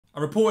I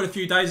reported a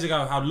few days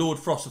ago how Lord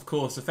Frost, of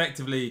course,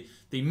 effectively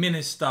the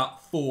Minister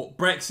for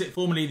Brexit,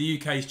 formerly the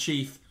UK's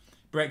chief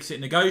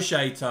Brexit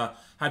negotiator,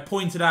 had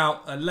pointed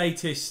out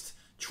latest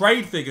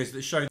trade figures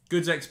that show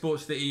goods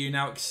exports to the EU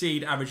now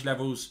exceed average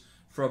levels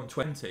from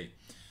 20.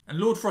 And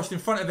Lord Frost in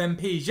front of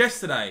MPs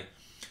yesterday,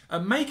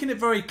 making it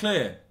very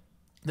clear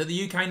that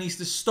the UK needs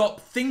to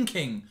stop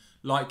thinking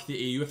like the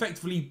EU,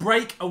 effectively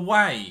break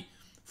away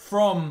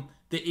from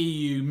the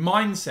EU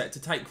mindset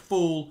to take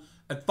full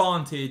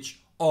advantage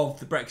of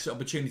the Brexit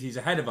opportunities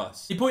ahead of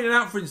us. He pointed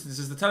out, for instance,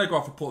 as the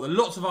Telegraph report, that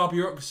lots of our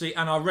bureaucracy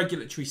and our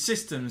regulatory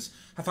systems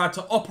have had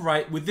to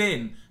operate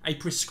within a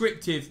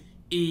prescriptive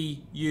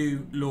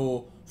EU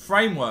law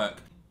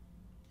framework,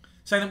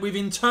 saying that we've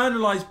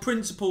internalised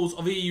principles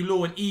of EU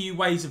law and EU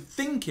ways of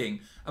thinking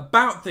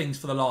about things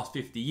for the last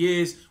 50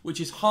 years, which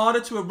is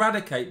harder to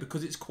eradicate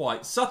because it's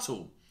quite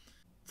subtle.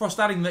 Frost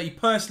adding that he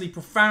personally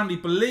profoundly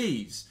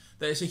believes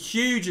that it's a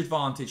huge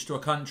advantage to a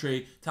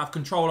country to have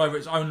control over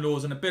its own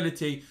laws and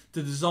ability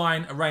to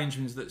design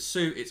arrangements that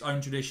suit its own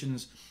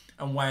traditions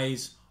and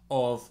ways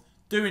of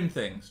doing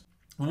things.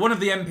 One of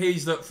the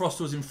MPs that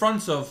Frost was in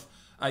front of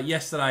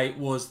yesterday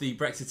was the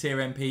Brexiteer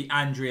MP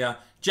Andrea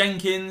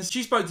Jenkins.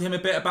 She spoke to him a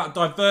bit about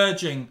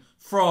diverging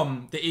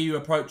from the EU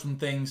approach on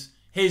things.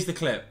 Here's the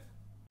clip.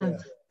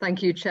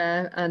 Thank you,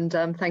 Chair, and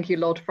thank you,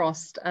 Lord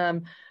Frost.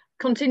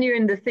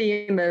 Continuing the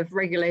theme of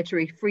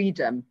regulatory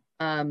freedom,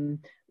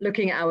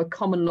 looking at our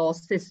common law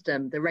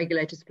system, the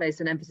regulators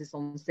place an emphasis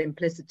on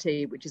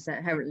simplicity, which is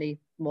inherently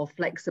more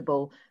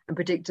flexible and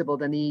predictable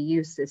than the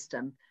EU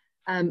system.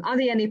 Are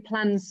there any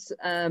plans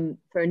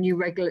for new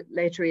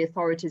regulatory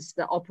authorities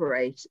that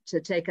operate to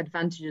take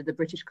advantage of the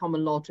British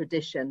common law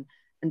tradition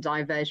and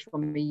diverge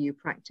from EU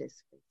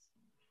practice?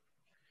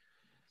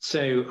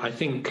 So I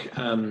think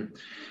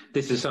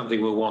this is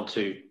something we'll want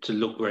to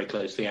look very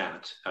closely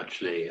at,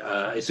 actually.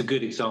 It's a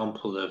good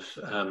example of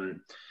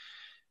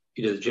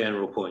the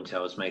general point I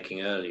was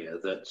making earlier,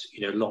 that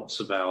lots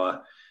of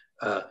our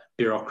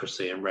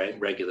bureaucracy and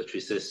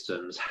regulatory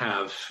systems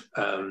have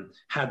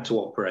had to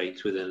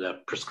operate within a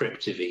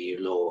prescriptive EU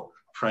law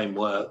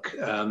framework,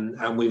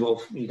 and we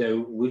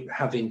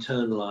have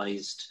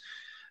internalised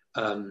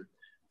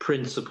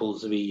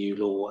principles of EU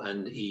law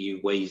and EU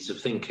ways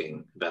of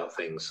thinking about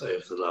things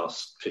over the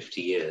last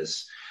 50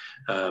 years,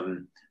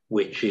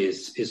 which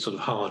is sort of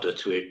harder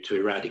to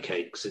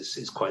eradicate because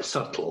it's quite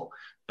subtle.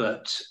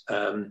 But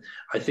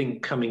I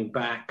think coming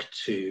back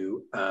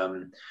to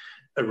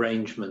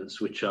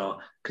arrangements which are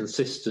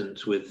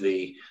consistent with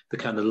the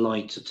kind of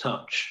lighter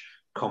touch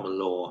common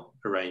law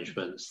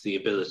arrangements, the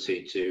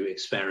ability to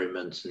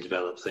experiment and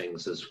develop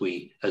things as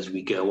we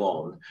go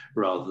on,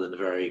 rather than a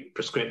very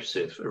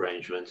prescriptive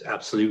arrangement.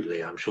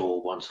 Absolutely, I'm sure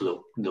we'll want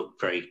to look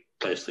very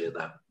closely at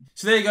that.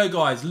 So there you go,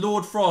 guys.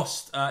 Lord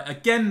Frost,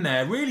 again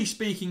there, really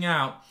speaking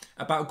out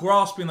about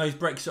grasping those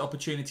Brexit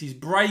opportunities,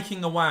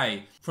 breaking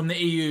away from the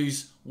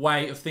EU's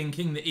way of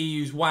thinking, the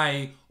EU's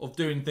way of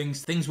doing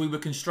things we were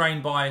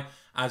constrained by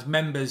as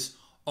members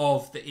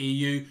of the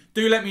EU.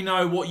 Do let me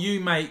know what you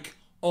make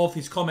of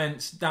his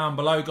comments down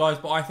below, guys,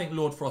 but I think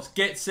Lord Frost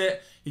gets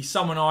it. He's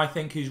someone I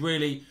think who's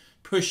really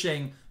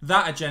pushing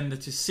that agenda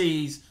to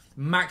seize,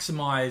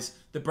 maximise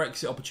the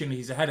Brexit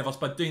opportunities ahead of us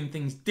by doing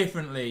things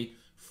differently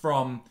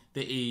from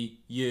the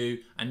EU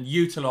and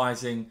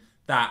utilising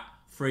that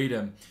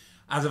freedom.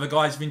 As ever,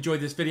 guys, if you enjoyed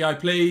this video,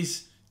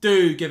 please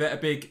do give it a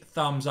big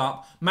thumbs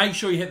up. Make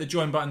sure you hit the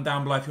join button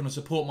down below if you want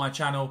to support my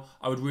channel.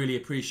 I would really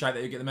appreciate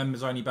that. You get the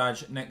members only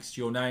badge next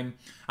to your name.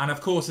 And of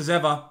course, as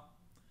ever,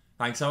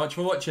 thanks so much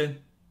for watching.